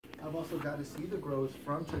I've also got to see the growth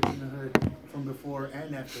from Church in the Hood from before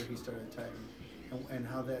and after he started tithing, and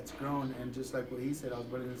how that's grown. And just like what he said, I was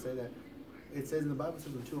going to say that it says in the Bible,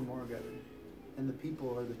 says when two or more are gathered, and the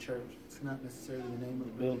people are the church. It's not necessarily the name of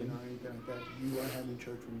the building or anything like that. You are having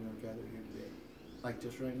church when you are gathered here today. Like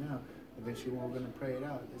just right now, eventually when we're going to pray it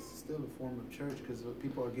out, it's still a form of church because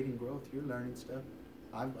people are getting growth. You're learning stuff.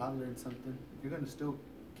 I've learned something. You're going to still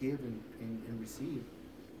give and receive.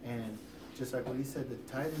 And just like what he said, the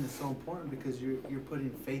tithing is so important because you're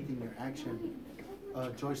putting faith in your action.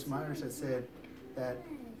 Joyce Myers has said that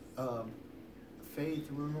faith,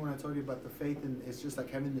 remember when I told you about the faith, and it's just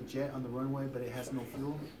like having the jet on the runway, but it has no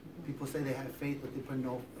fuel? People say they have faith, but they put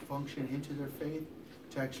no function into their faith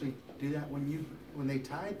to actually do that. When they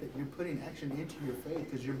tithe, that you're putting action into your faith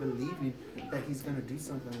because you're believing that he's going to do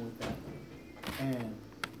something with that. And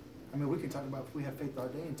I mean, we can talk about if we have faith all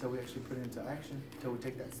day until we actually put it into action, until we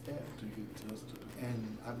take that step.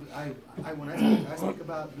 And when I speak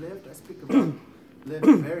about lift, I speak about lift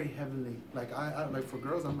very heavily. Like I like for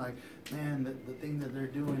girls, I'm like, man, the thing that they're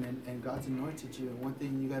doing, and God's anointed you. And one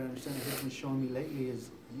thing you gotta understand that He's been showing me lately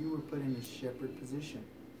is you were put in a shepherd position,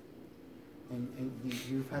 and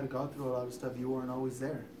you've had to go through a lot of stuff. You weren't always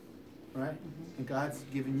there, right? Mm-hmm. And God's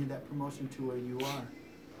given you that promotion to where you are.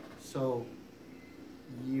 So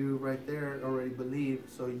you right there already believe.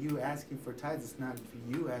 So you asking for tithes, it's not for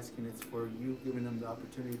you asking, it's for you giving them the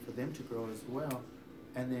opportunity for them to grow as well.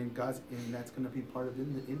 And then and that's going to be part of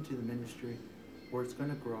into the ministry where it's going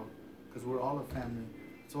to grow, because we're all a family.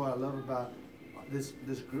 That's what I love about this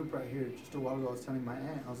group right here. Just a while ago, I was telling my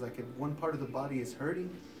aunt, I was like, if one part of the body is hurting,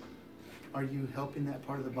 are you helping that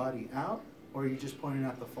part of the body out, or are you just pointing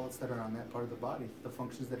out the faults that are on that part of the body, the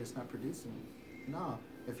functions that it's not producing? No.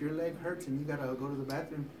 If your leg hurts and you got to go to the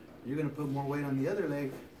bathroom, you're going to put more weight on the other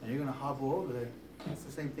leg, and you're going to hobble over there. It's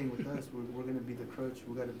the same thing with us. We're going to be the crutch.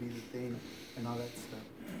 We got to be the thing, and all that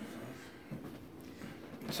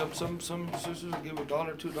stuff. Some sisters give $1,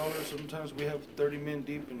 $2. Sometimes we have 30 men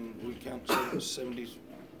deep, and we count $77.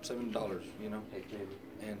 You know,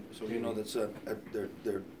 and so you know that's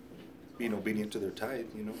they're being obedient to their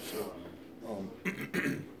tithe. You know, so.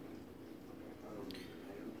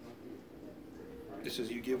 It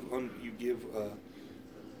says you give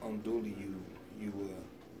unduly,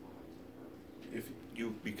 if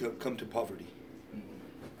you come to poverty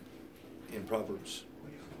in Proverbs.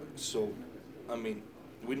 So, I mean,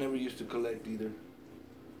 we never used to collect either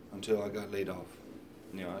until I got laid off.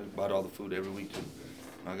 You know, I bought all the food every week too.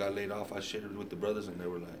 When I got laid off, I shared it with the brothers, and they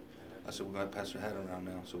were like, I said, we got Pastor Hat around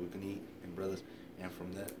now so we can eat, and brothers. And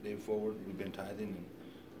from that day forward, we've been tithing, and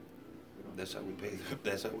that's how we pay.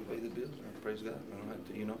 That's how we pay the bills. Praise God. I don't have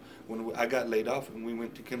to, you know. When I got laid off and we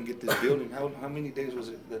went to come get this building, how many days was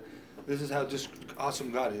it? This is how just awesome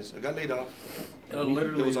God is. I got laid off.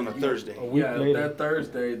 Literally, it was on a Thursday. That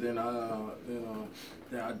Thursday, then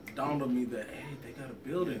it dawned on me that hey, they got a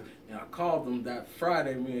building, and I called them that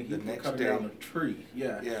Friday. Me and he were cutting down a tree.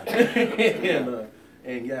 Yeah.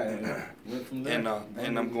 and went from there.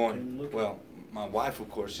 And I'm going. Well, my wife, of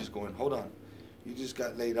course, she's going. Hold on, you just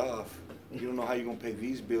got laid off. You don't know how you're going to pay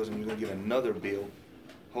these bills, and you're going to get another bill.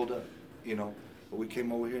 Hold up, you know. But we came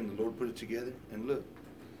over here, and the Lord put it together, and look.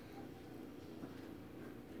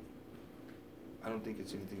 I don't think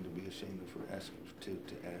it's anything to be ashamed of for asking to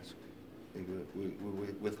ask. We're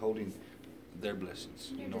withholding their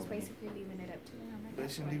blessings. You're just basically leaving it up to them.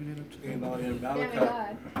 Basically leaving it up to them. You know,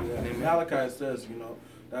 in Malachi it says, you know,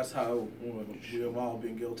 that's how we have all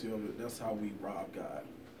been guilty of it. That's how we rob God.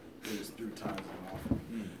 Is through tithes and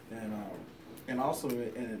offering. And also,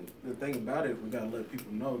 and the thing about it, we gotta let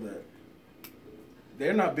people know that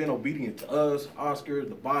they're not being obedient to us, Oscar,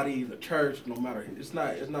 the body, the church. No matter, it's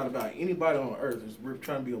not about anybody on earth. We're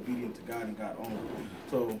trying to be obedient to God and God only.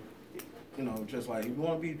 So, you know, just like if you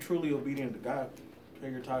want to be truly obedient to God,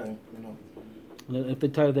 pay your tithing. You know. And if they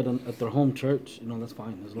tithe at their home church, you know, that's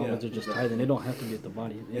fine. As long as they're just tithing, they don't have to be at the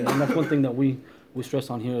body. And that's one thing that we stress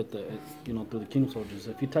on here through the Kingdom Soldiers.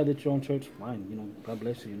 If you tithe at your own church, fine. You know, God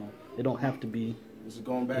bless you. You know, they don't have to be. This is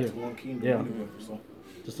going back here. to one kingdom. Yeah. Anyway, so.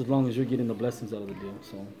 Just as long as you're getting the blessings out of the deal.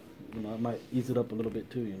 So, you know, it might ease it up a little bit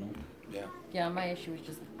too. You know. Yeah. Yeah. My issue was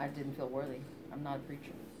just I didn't feel worthy. I'm not a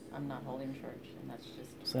preacher. I'm not holding church, and that's just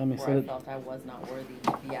Sammy where I felt I was not worthy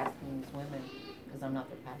to be asking these women because I'm not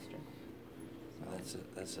their pastor.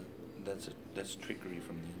 So. That's trickery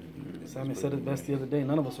from the enemy. Sammy said it best the other day.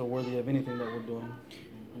 None of us are worthy of anything that we're doing.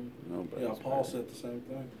 No, but Paul said the same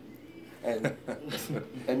thing. And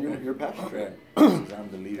you're pastoring. I'm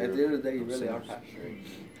the leader. At the end of the day, you really are pastoring.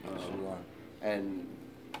 Yes, you are. And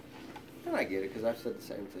I get it because I've said the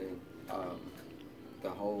same thing. The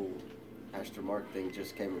whole Pastor Mark thing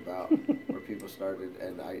just came about, where people started,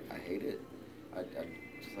 and I hate it. I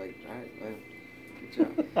just like, all right, man, good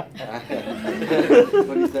job.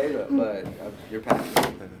 What do you say to it? But you're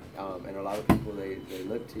pastor, and a lot of people they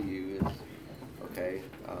look to you as, okay,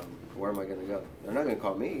 where am I gonna go? They're not gonna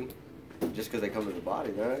call me just because they come to the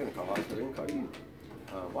body. They're not gonna call us. They're gonna call you.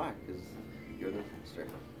 Why? Because you're the pastor.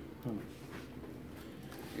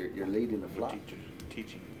 You're leading the We're flock. teachers,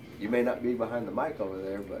 teaching. You may not be behind the mic over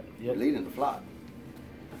there, but you're Yep. leading the flock.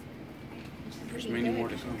 There's many more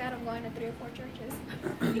to come. Got them going to 3 or 4 churches.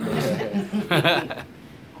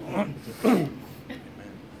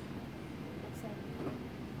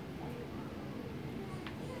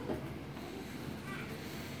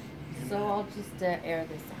 So, So I'll just air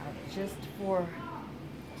this out, just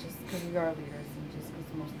because we are leaders and just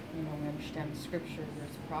because most, we understand the scripture,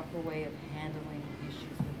 there's a proper way of handling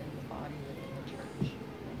issues within the body, within the church.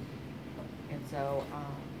 And so,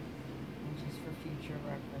 and just for future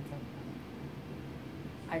reference,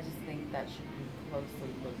 I just think that should be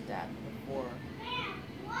closely looked at before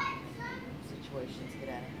situations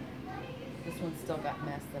get out of hand. This one's still got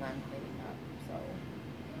mess that I'm cleaning up, so.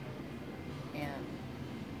 And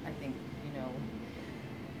I think,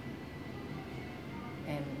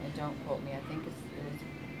 and don't quote me, I think it was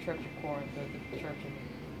Church of Corinth or the Church of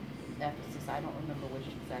Ephesus, I don't remember which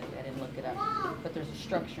exactly, I didn't look it up. But there's a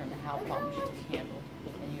structure into how problems should be handled,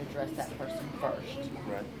 and you address that person first.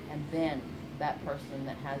 Right. And then that person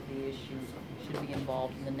that has the issues should be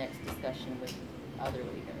involved in the next discussion with other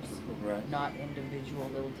leaders. Right. Not individual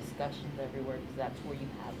little discussions everywhere, because that's where you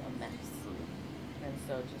have a mess. And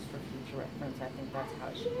so just for future reference, I think that's how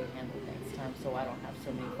it should be handled next time, so I don't have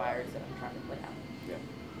so many fires that I'm trying to put out. Yeah,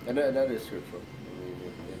 and that is scriptural. I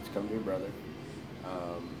mean, it's come to your brother,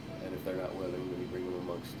 and if they're not willing, then you bring them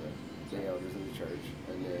amongst the elders of the church,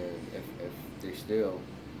 and then if they still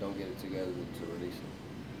don't get it together, then to release them.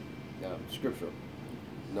 Now, scriptural.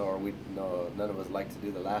 None of us like to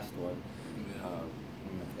do the last one,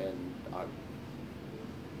 and I'm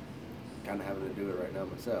kind of having to do it right now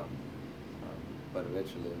myself. But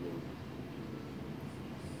eventually, I mean,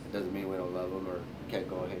 it doesn't mean we don't love them or can't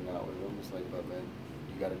go and hang out with them. It's like, but man,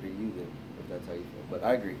 you got to do you then, if that's how you feel. But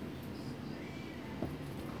I agree.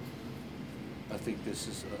 I think this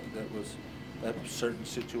is that certain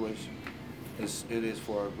situation. It is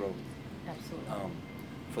for our growth. Absolutely.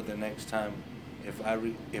 For the next time, if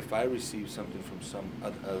I receive something from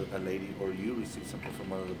a lady, or you receive something from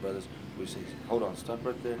one of the brothers, we say, hold on, stop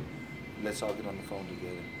right there. Let's all get on the phone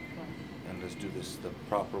together. And let's do this the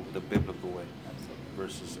biblical way. Absolutely.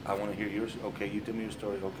 Versus, I want to hear yours. Okay, you tell me your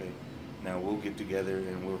story. Okay, now we'll get together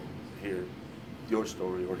and we'll hear your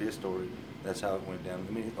story or his story. That's how it went down.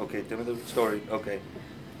 I mean, okay, tell me the story. Okay,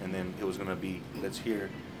 and then it was gonna be, let's hear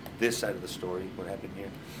this side of the story, what happened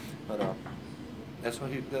here. But that's why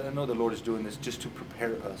I know the Lord is doing this just to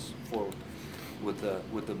prepare us for with the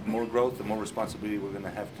more growth, the more responsibility we're gonna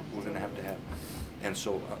have to have. And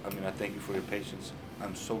so, I mean, I thank you for your patience.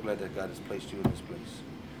 I'm so glad that God has placed you in this place.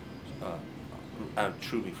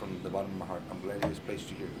 Truly, from the bottom of my heart, I'm glad He has placed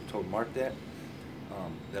you here. I told Mark that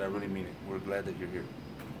I really mean it. We're glad that you're here.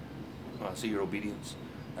 I see your obedience,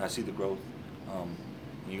 and I see the growth.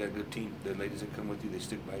 You got a good team. The ladies that come with you, they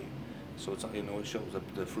stick by you. So it's, it shows.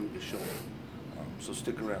 The fruit is showing. So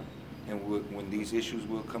stick around. And when these issues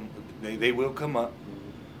will come, they will come up.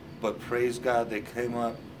 But praise God, they came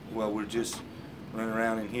up while we're just running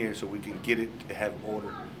around in here, so we can get it to have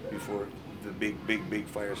order before the big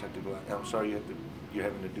fires have to go out. I'm sorry you're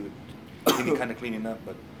having to do it, any kind of cleaning up,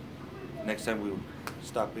 but next time we'll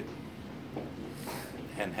stop it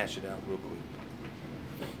and hash it out real quick.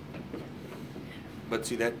 But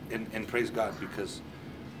see that, and praise God, because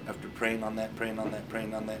after praying on that,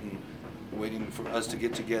 and waiting for us to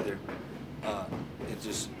get together,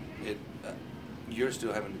 you're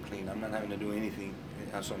still having to clean. I'm not having to do anything.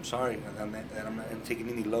 So I'm sorry that I'm not taking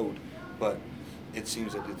any load, but it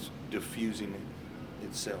seems that it's diffusing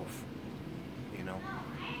itself, And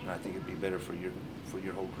I think it'd be better for your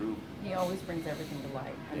whole group. He always brings everything to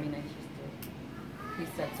light. I mean, it's just he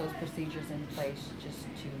sets those procedures in place just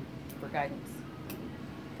for guidance,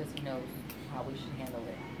 because he knows how we should handle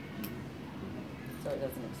it, so it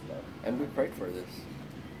doesn't explode. And we prayed for this.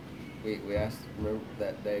 We asked, remember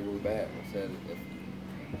that day we met, we said, if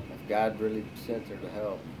God really sent her to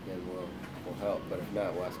help, then we'll help. But if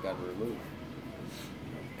not, we'll ask God to remove.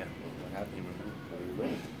 Yeah. What happened? He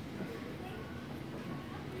removed.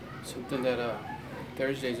 Something that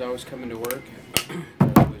Thursdays I was coming to work.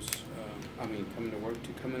 Coming to work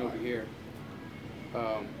to coming over here.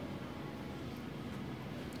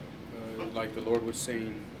 Like the Lord was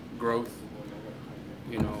saying, growth.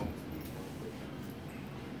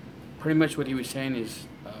 pretty much what he was saying is,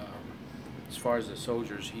 as far as the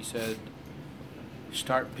soldiers, he said,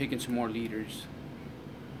 start picking some more leaders.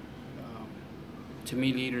 To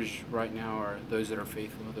me, leaders right now are those that are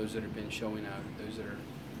faithful, those that have been showing up, those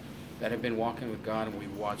that have been walking with God, and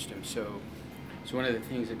we've watched Him. So it's one of the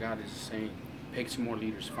things that God is saying: pick some more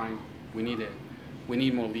leaders. We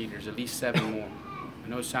need more leaders, at least 7 more. I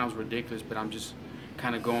know it sounds ridiculous, but I'm just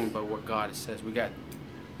kind of going by what God says. We got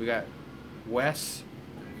Wes,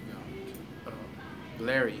 and we got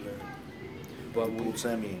Larry. But pull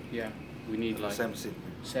Sammy. Yeah, we need like Sam City.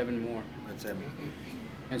 7 more. That's Sammy.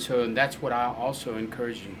 And so that's what I also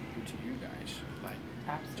encourage you to you guys. Like,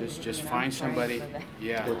 Absolutely. just and find I'm praying somebody. for that.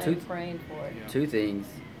 Yeah. Well, I'm praying for it. Yeah. 2 things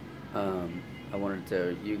I wanted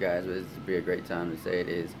to tell you guys, but this would be a great time to say it,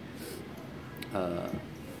 is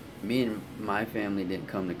me and my family didn't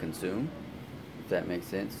come to consume, if that makes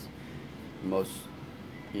sense. Most,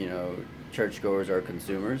 churchgoers are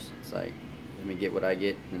consumers. It's like, let me get what I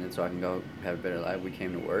get, and then so I can go have a better life. We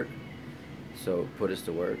came to work, so put us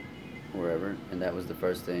to work wherever. And that was the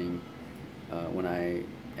first thing when I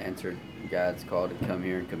answered God's call to come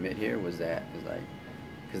here and commit here, was like,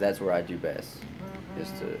 because that's where I do best,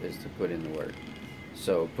 is to put in the work.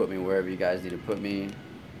 So put me wherever you guys need to put me,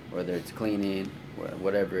 whether it's cleaning,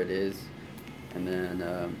 whatever it is. And then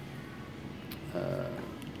the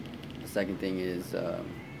second thing is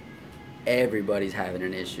everybody's having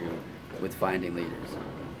an issue with finding leaders.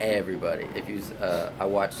 Everybody. If you, I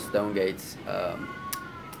watched Stonegate's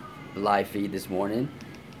live feed this morning,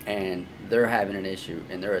 and they're having an issue,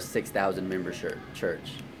 and they're a 6,000 member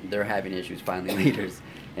church. They're having issues finding leaders,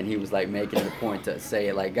 and he was like making it a point to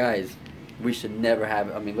say, like, guys, we should never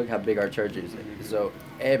have. I mean, look how big our church is. So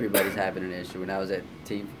everybody's having an issue. When I was at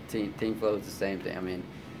Team Flow, it's the same thing. I mean,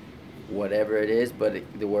 whatever it is, but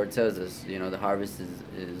the word tells us, the harvest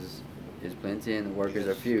is plenty and the workers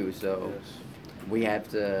are few. So we have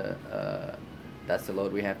to. That's the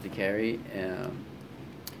load we have to carry. And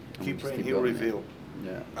Keep just praying. He'll going reveal.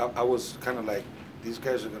 there. I was kind of like, these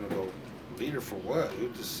guys are gonna go leader for what?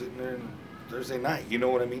 You're just sitting there on Thursday night. You know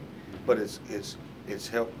what I mean? But it's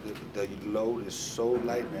helped. The load is so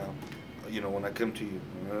light now. When I come to you,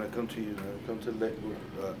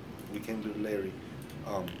 we came to Larry.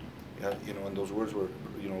 And those words were,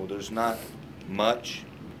 there's not much,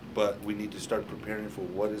 but we need to start preparing for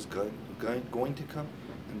what is going to come.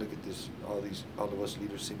 And look at this, all of us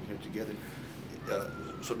leaders sitting here together.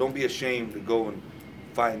 So don't be ashamed to go and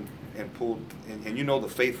find and pull, and the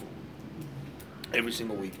faithful. Every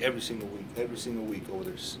single week over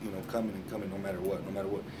there, coming, no matter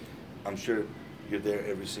what. I'm sure you're there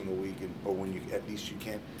every single week, or when at least you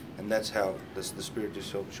can. And that's how the Spirit just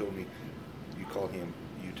showed me. You call him,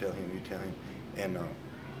 you tell him, and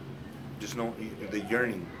just know the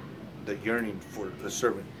yearning for the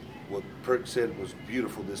servant. What Perk said was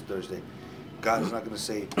beautiful this Thursday. God is not going to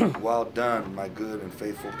say, well done, my good and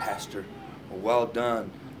faithful pastor, or well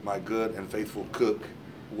done, my good and faithful cook,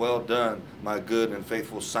 well done, my good and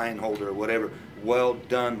faithful sign holder, or whatever. Well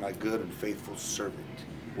done, my good and faithful servant.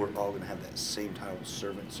 We're all going to have that same title,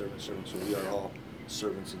 servant. So we are all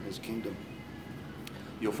servants in His kingdom.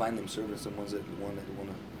 You'll find them servants, the ones that want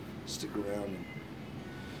to stick around. And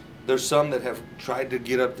there's some that have tried to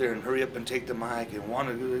get up there and hurry up and take the mic and want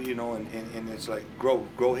to, and it's like, grow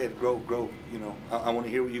ahead, grow. I want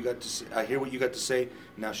to hear what you got to say. I hear what you got to say.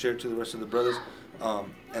 Now share it to the rest of the brothers,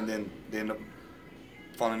 and then they end up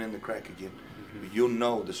falling in the crack again. Mm-hmm. You'll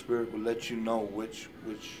know, the Spirit will let you know which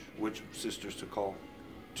sisters to call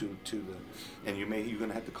to the, and you're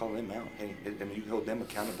gonna have to call them out. Hey, and you hold them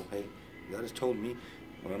accountable. Hey, God has told me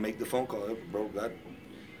when I make the phone call, bro, God,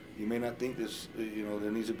 you may not think this,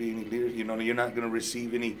 there needs to be any leaders. You're not going to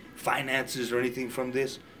receive any finances or anything from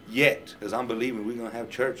this yet, because I'm believing we're going to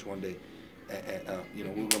have church one day. We're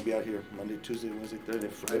going to be out here Monday, Tuesday, Wednesday, Thursday,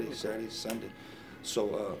 Friday, Saturday, Sunday.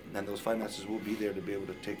 So, and those finances will be there to be able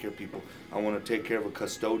to take care of people. I want to take care of a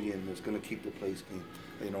custodian that's going to keep the place clean.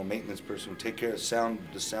 Maintenance person, take care of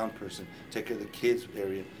the sound person, take care of the kids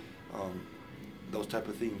area. Those type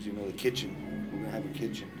of things, the kitchen. We're gonna have a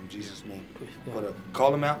kitchen in Jesus' name. But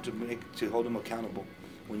call them out to hold them accountable.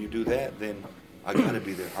 When you do that, then I gotta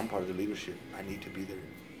be there. I'm part of the leadership. I need to be there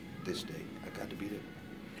this day. I got to be there.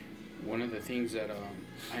 One of the things that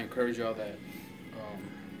I encourage y'all that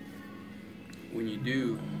when you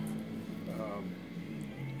do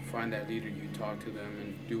find that leader, you talk to them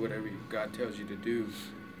and do whatever God tells you to do.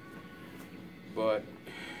 But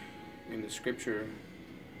in the scripture,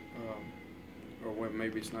 or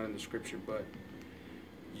maybe it's not in the scripture, but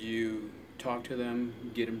you talk to them,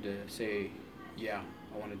 get them to say, yeah,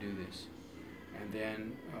 I want to do this. And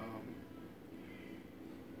then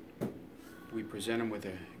we present them with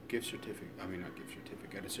a gift certificate. I mean, not gift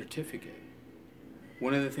certificate, a certificate.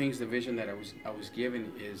 One of the things, the vision that I was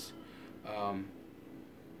given is,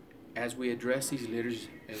 as we address these leaders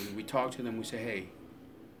and we talk to them, we say, hey,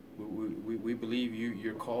 we believe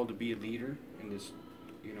you're called to be a leader in this,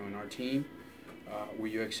 in our team. Will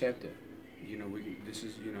you accept it? This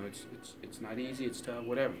is, it's not easy, it's tough,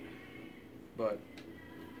 whatever. But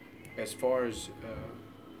as far as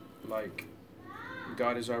like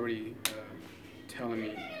God is already telling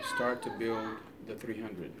me, start to build the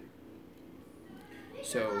 300.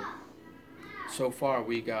 So far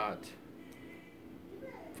we got,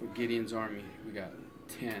 for Gideon's army, we got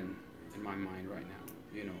 10 in my mind right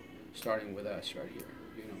now, starting with us right here,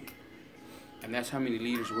 And that's how many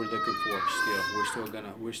leaders we're looking for still.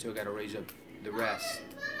 We're still got to raise up the rest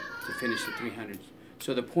to finish the 300.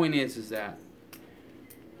 So the point is that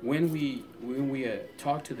when we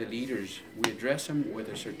talk to the leaders, we address them with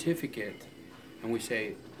a certificate, and we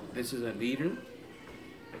say, this is a leader,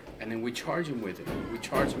 and then we charge them with it. We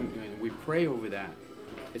charge them, and we pray over that.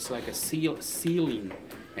 It's like a sealing,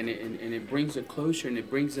 and it brings it closer, and it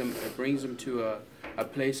brings them to a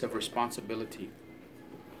place of responsibility.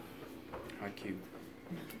 How cute.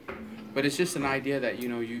 But it's just an idea that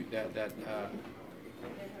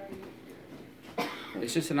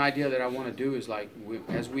it's just an idea that I want to do is like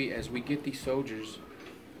as we get these soldiers,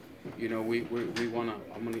 we want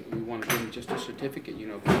to give them just a certificate,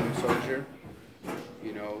 being a soldier,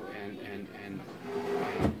 and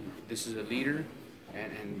this is a leader,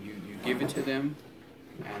 and you give it to them,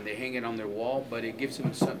 and they hang it on their wall, but it gives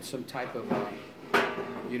them some type of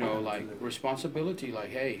like responsibility, like,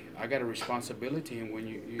 hey, I got a responsibility, and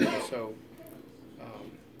when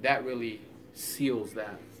that really seals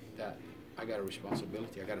that I got a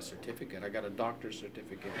responsibility. I got a certificate. I got a doctor's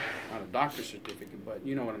certificate. Not a doctor's certificate, but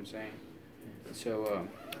you know what I'm saying. So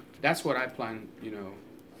that's what I plan,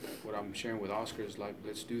 what I'm sharing with Oscar is like,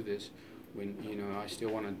 let's do this. When, I still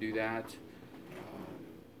want to do that.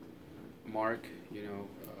 Mark,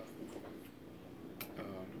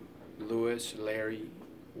 Lewis, Larry,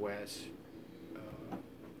 Wes,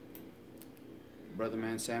 Brother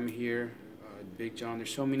Man Sam here, Big John.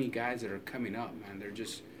 There's so many guys that are coming up, man. They're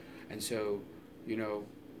just, and so,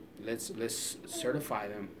 let's certify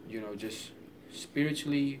them, just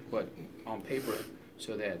spiritually, but on paper,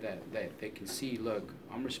 so that they can see, look,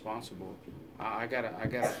 I'm responsible. I gotta,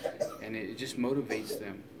 and it just motivates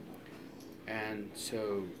them. And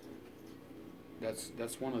so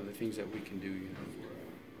that's one of the things that we can do,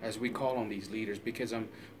 as we call on these leaders, because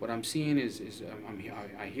what I'm seeing is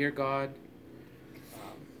I hear God.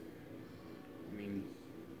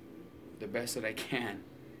 The best that I can,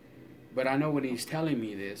 but I know when He's telling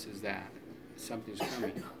me this is that something's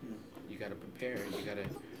coming. You got to prepare. We got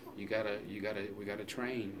to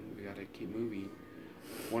train. We got to keep moving.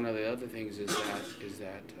 One of the other things is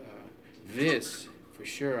that this for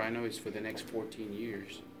sure I know is for the next 14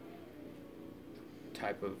 years.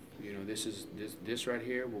 Type of this right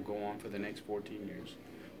here will go on for the next 14 years.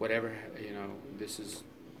 Whatever this is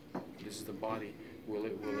the body. Will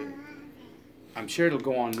it? I'm sure it'll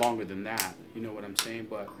go on longer than that. You know what I'm saying?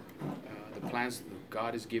 But the plans that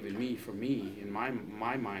God has given me for me in my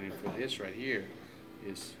mind and for this right here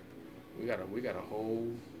is we got a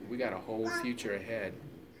whole future ahead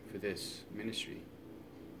for this ministry,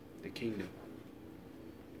 the kingdom.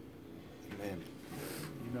 Amen.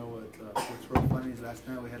 You know what's real funny is last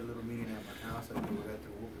night we had a little meeting at my house. I think we got to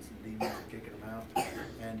whooping some demons and kicking them out,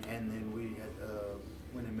 and then we had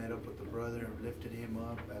went and met up with the brother and lifted him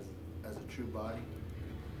up as a true body.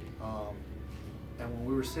 And when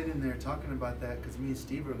we were sitting there talking about that, because me and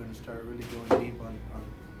Steve are going to start really going deep on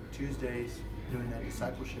Tuesdays, doing that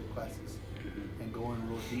discipleship classes and going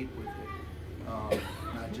real deep with it.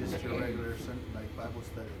 Not just your regular like Bible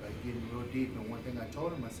study, like getting real deep. And one thing I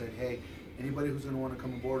told him, I said, hey, anybody who's going to want to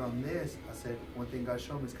come aboard on this, I said, one thing God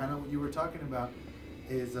showed me is kind of what you were talking about,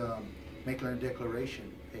 is making a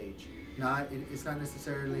declaration page. It's not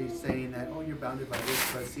necessarily saying that, oh, you're bounded by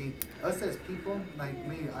this, but see, us as people, like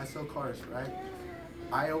me, I sell cars, right?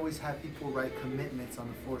 I always have people write commitments on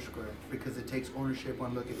the Foursquare because it takes ownership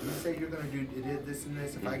on, look, if you say you're going to do this and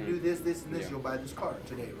this, if I do this, this, and this, you'll buy this car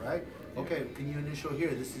today, right? Okay, can you initial here?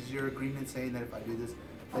 This is your agreement saying that if I do this,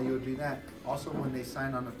 that you'll do that. Also, when they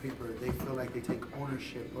sign on the paper, they feel like they take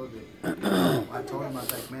ownership of it. I told them, I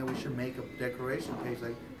was like, man, we should make a declaration page,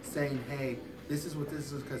 like saying, hey, this is what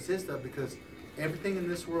this consists of, because everything in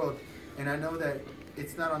this world, and I know that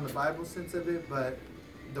it's not on the Bible sense of it, but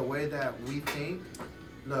the way that we think,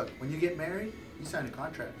 look, when you get married, you sign a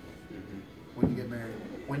contract. When you get married.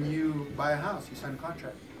 When you buy a house, you sign a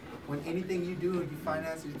contract. when anything you do, you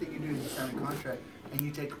finance, anything you do, you sign a contract, and you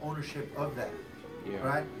take ownership of that. Yeah,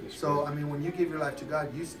 Right? that's So, good. I mean, when you give your life to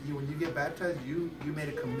God, you when you get baptized, you made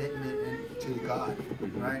a commitment to God,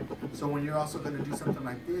 right? So when you're also going to do something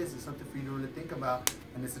like this, it's something for you to really think about,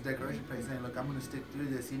 and it's a declaration prayer saying, look, I'm going to stick through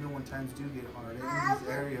this, even when times do get hard in these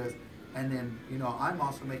areas. And then, you know, I'm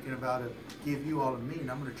also making a vow to give you all of me, and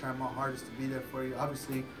I'm going to try my hardest to be there for you,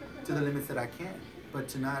 obviously, to the limits that I can, but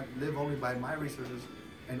to not live only by my resources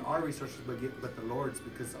and our resources, but the Lord's,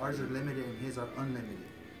 because ours are limited and His are unlimited.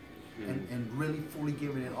 And really fully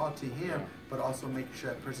giving it all to Him, but also making sure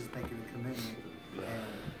that person's making a commitment.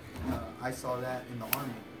 And I saw that in the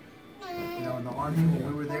Army. You know, in the Army, when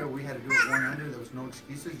we were there, we had to do it 100. There was no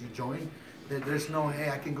excuses. You joined. There's no, hey,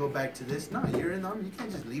 I can go back to this. No, you're in the Army. You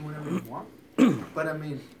can't just leave whenever you want. But I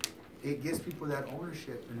mean, it gives people that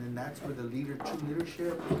ownership, and then that's where the true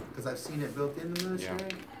leadership, because I've seen it built in the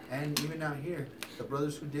military, and even out here, the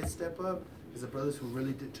brothers who did step up is the brothers who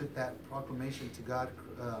really took that proclamation to God,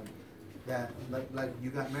 that like you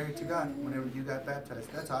got married to God whenever you got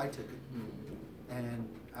baptized. That's how I took it, and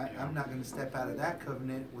I'm not going to step out of that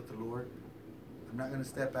covenant with the Lord. I'm not going to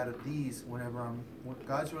step out of these when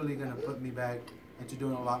God's really going to put me back into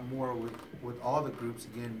doing a lot more with all the groups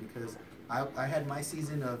again, because I had my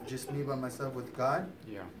season of just me by myself with God.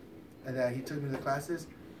 Yeah. And that He took me to the classes,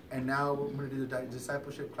 and now I'm going to do the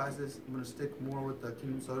discipleship classes. I'm going to stick more with the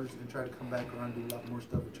Kingdom Soldiers and try to come back around and do a lot more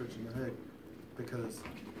stuff with Church in the Hood, because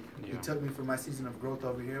He took me for my season of growth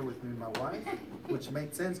over here with me and my wife, which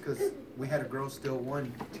made sense because we had to grow still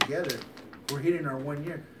one together. We're hitting our 1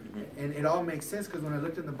 year. And it all makes sense because when I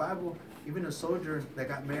looked in the Bible, even a soldier that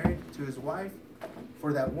got married to his wife,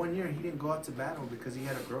 for that 1 year, he didn't go out to battle because he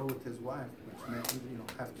had to grow with his wife, which meant, you know,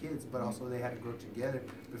 have kids, but also they had to grow together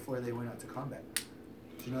before they went out to combat.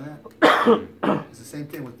 Did you know that? It's the same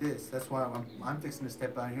thing with this. That's why I'm fixing to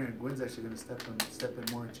step out here, and Gwen's actually going to step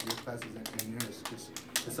in more into your classes and yours.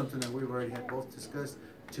 It's something that we've already had both discussed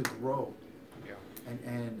to grow. Yeah.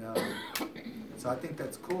 And so I think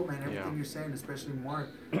that's cool, man. Everything you're saying, especially Mark,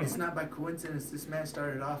 it's not by coincidence. This man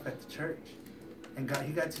started off at the church, and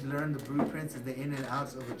he got to learn the blueprints and the in and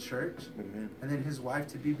outs of a church. Amen. And then his wife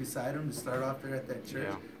to be beside him to start off there at that church.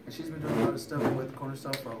 Yeah. And she's been doing a lot of stuff with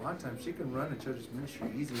Cornerstone for a long time. She can run a children's ministry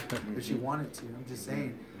easy if she wanted to. I'm just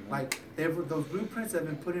saying, like, those blueprints have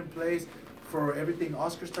been put in place for everything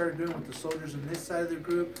Oscar started doing with the soldiers on this side of the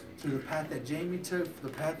group, to the path that Jamie took, the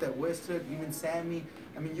path that Wes took, even Sammy.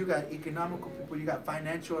 I mean, you got economical people, you got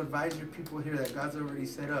financial advisor people here that God's already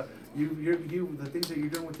set up. The things that you're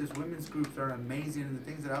doing with this women's groups are amazing, and the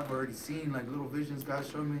things that I've already seen, like little visions God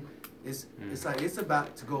showed me, it's like it's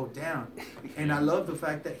about to go down. And I love the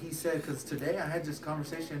fact that he said, because today I had this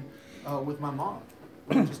conversation with my mom.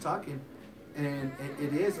 We were just talking. And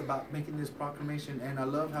it is about making this proclamation, and I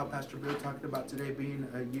love how Pastor Bill talked about today being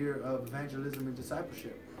a year of evangelism and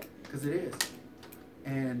discipleship, because it is,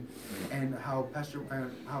 and how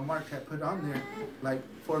how Mark had put on there, like,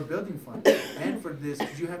 for a building fund and for this,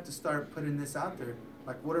 because you have to start putting this out there.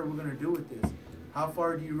 Like, what are we going to do with this? How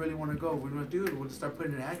far do you really want to go? We're going to do it. We'll just start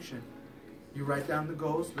putting it in action. You write down the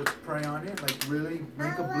goals. Let's pray on it. Like, really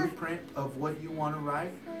make a blueprint of what you want to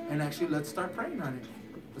write, and actually let's start praying on it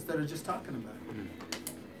instead of just talking about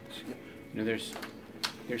it. You know,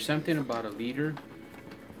 there's something about a leader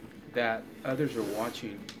that others are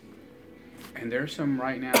watching, and there's some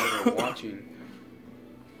right now that are watching,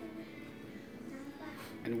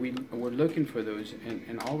 and we're looking for those,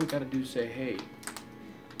 and all we got to do is say, hey,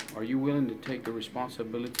 are you willing to take the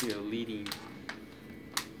responsibility of leading?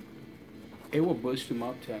 It will boost them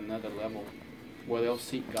up to another level where they'll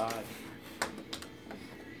seek God.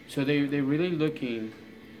 So they're really looking.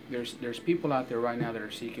 There's people out there right now that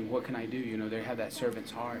are seeking, what can I do? You know, they have that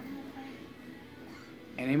servant's heart.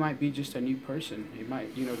 And they might be just a new person. It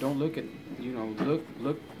might, you know, don't look at, you know,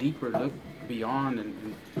 look deeper, look beyond,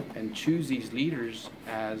 and choose these leaders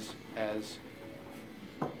as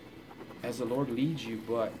the Lord leads you.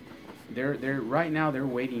 But they're right now they're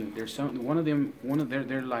waiting. There's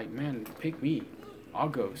they're like, man, pick me, I'll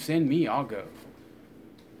go. Send me, I'll go.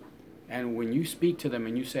 And when you speak to them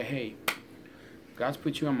and you say, hey, God's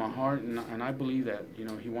put you on my heart, and I believe that, you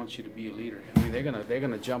know, He wants you to be a leader. I mean, they're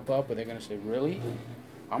gonna jump up, and they're gonna say, really?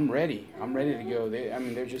 I'm ready to go.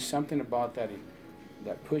 There's just something about that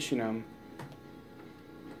pushing them,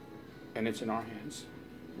 and it's in our hands.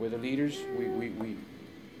 We're the leaders. We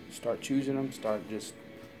start choosing them. Start just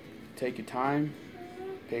take your time,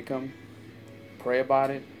 pick them, pray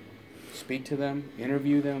about it, speak to them,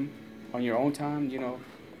 interview them on your own time, you know,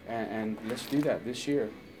 and let's do that this year.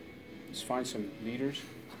 Let's find some leaders.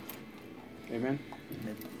 Amen.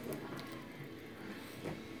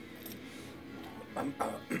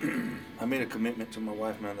 I made a commitment to my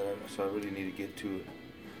wife, man, so I really need to get to it.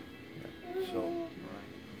 So,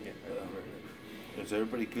 is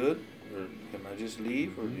everybody good, or can I just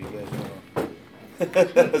leave, or do you guys wanna?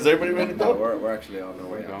 Is everybody ready to No, go? we're actually on our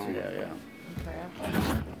way out too. Yeah. Okay.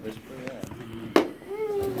 Where's everybody at?